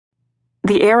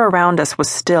The air around us was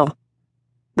still,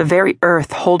 the very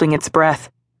earth holding its breath.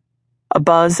 A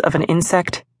buzz of an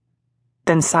insect,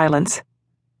 then silence.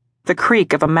 The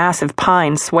creak of a massive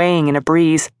pine swaying in a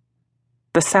breeze.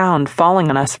 The sound falling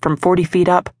on us from 40 feet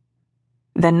up.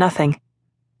 Then nothing.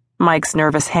 Mike's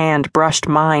nervous hand brushed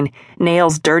mine,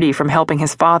 nails dirty from helping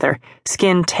his father,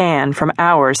 skin tan from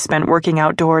hours spent working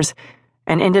outdoors,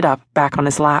 and ended up back on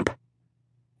his lap.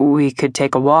 "We could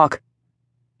take a walk,"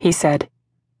 he said.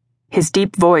 His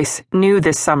deep voice, new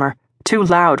this summer, too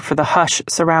loud for the hush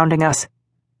surrounding us.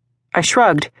 I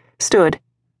shrugged, stood,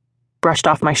 brushed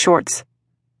off my shorts.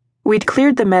 We'd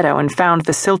cleared the meadow and found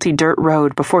the silty dirt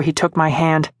road before he took my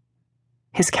hand,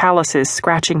 his calluses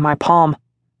scratching my palm.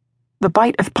 The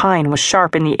bite of pine was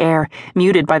sharp in the air,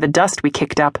 muted by the dust we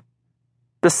kicked up.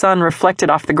 The sun reflected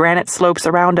off the granite slopes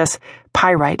around us,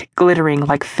 pyrite glittering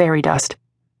like fairy dust.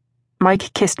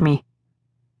 Mike kissed me.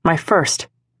 My first.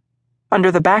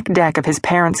 Under the back deck of his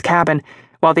parents' cabin,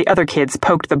 while the other kids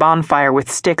poked the bonfire with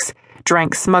sticks,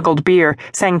 drank smuggled beer,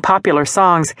 sang popular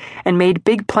songs, and made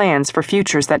big plans for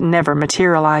futures that never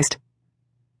materialized.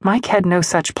 Mike had no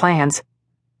such plans.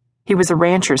 He was a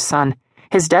rancher's son,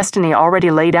 his destiny already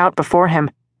laid out before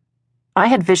him. I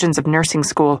had visions of nursing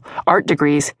school, art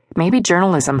degrees, maybe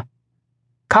journalism.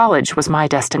 College was my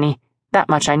destiny, that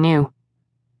much I knew.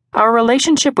 Our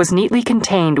relationship was neatly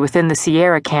contained within the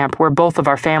Sierra camp where both of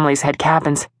our families had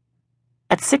cabins.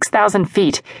 At 6,000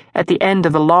 feet, at the end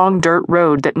of the long dirt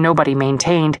road that nobody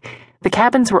maintained, the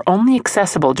cabins were only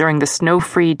accessible during the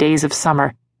snow-free days of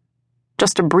summer.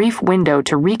 Just a brief window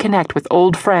to reconnect with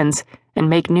old friends and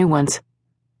make new ones.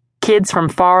 Kids from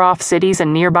far-off cities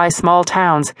and nearby small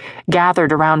towns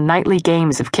gathered around nightly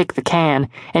games of kick the can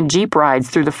and jeep rides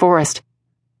through the forest,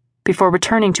 before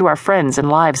returning to our friends and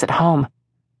lives at home.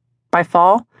 By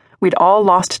fall, we'd all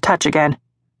lost touch again.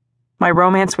 My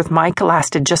romance with Mike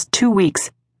lasted just 2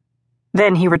 weeks.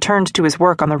 Then he returned to his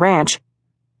work on the ranch,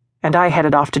 and I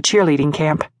headed off to cheerleading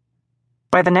camp.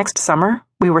 By the next summer,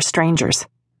 we were strangers.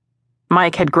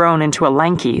 Mike had grown into a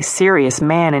lanky, serious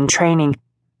man in training.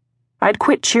 I'd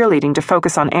quit cheerleading to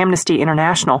focus on Amnesty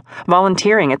International,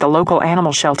 volunteering at the local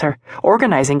animal shelter,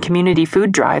 organizing community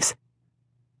food drives.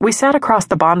 We sat across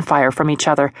the bonfire from each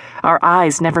other, our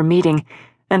eyes never meeting,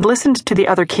 and listened to the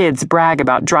other kids brag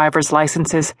about driver's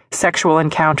licenses, sexual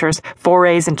encounters,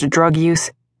 forays into drug use.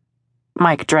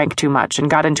 Mike drank too much and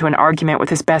got into an argument with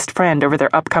his best friend over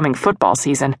their upcoming football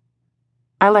season.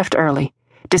 I left early,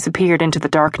 disappeared into the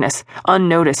darkness,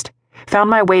 unnoticed, found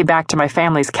my way back to my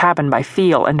family's cabin by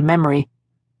feel and memory,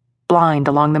 blind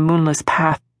along the moonless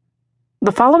path.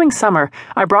 The following summer,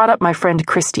 I brought up my friend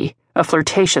Christy, a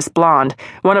flirtatious blonde,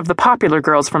 one of the popular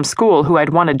girls from school who I'd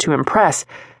wanted to impress,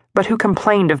 but who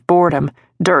complained of boredom,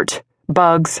 dirt,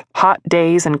 bugs, hot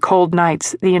days, and cold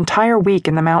nights the entire week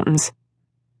in the mountains.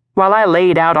 While I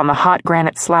laid out on the hot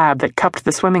granite slab that cupped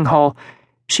the swimming hole,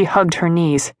 she hugged her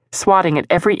knees, swatting at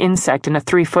every insect in a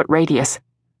 3-foot radius.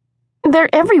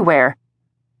 "They're everywhere,"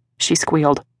 she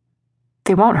squealed.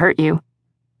 "They won't hurt you."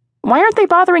 "Why aren't they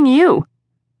bothering you?"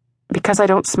 "Because I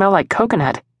don't smell like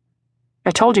coconut.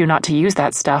 I told you not to use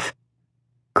that stuff."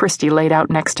 Christy laid out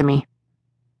next to me,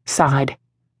 sighed.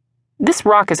 "This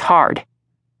rock is hard."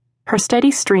 Her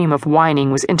steady stream of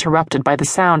whining was interrupted by the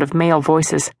sound of male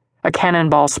voices, a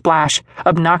cannonball splash,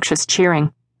 obnoxious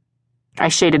cheering. I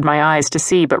shaded my eyes to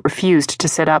see but refused to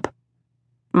sit up.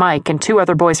 Mike and 2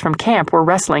 other boys from camp were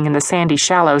wrestling in the sandy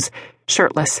shallows,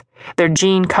 shirtless, their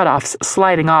jean cutoffs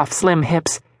sliding off slim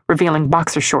hips, revealing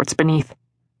boxer shorts beneath.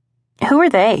 "Who are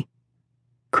they?"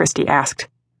 Christy asked.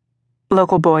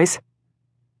 "Local boys."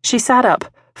 She sat up,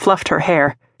 fluffed her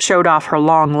hair, showed off her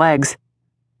long legs.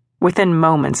 Within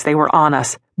moments they were on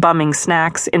us, bumming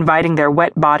snacks, inviting their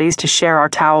wet bodies to share our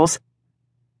towels.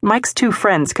 Mike's 2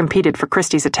 friends competed for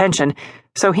Christy's attention,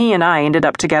 so he and I ended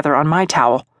up together on my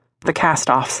towel, the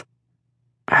cast-offs.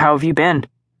 "How have you been?"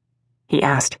 he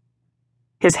asked.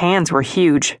 His hands were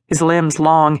huge, his limbs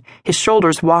long, his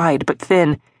shoulders wide but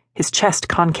thin, his chest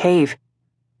concave.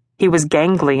 He was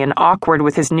gangly and awkward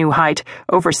with his new height,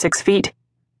 over 6 feet.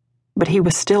 But he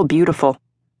was still beautiful.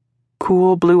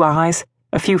 Cool blue eyes,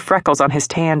 a few freckles on his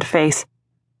tanned face,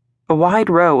 a wide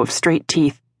row of straight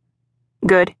teeth.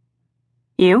 "Good.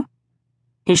 You?"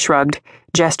 He shrugged,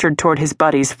 gestured toward his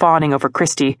buddies fawning over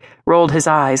Christy, rolled his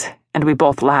eyes, and we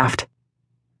both laughed.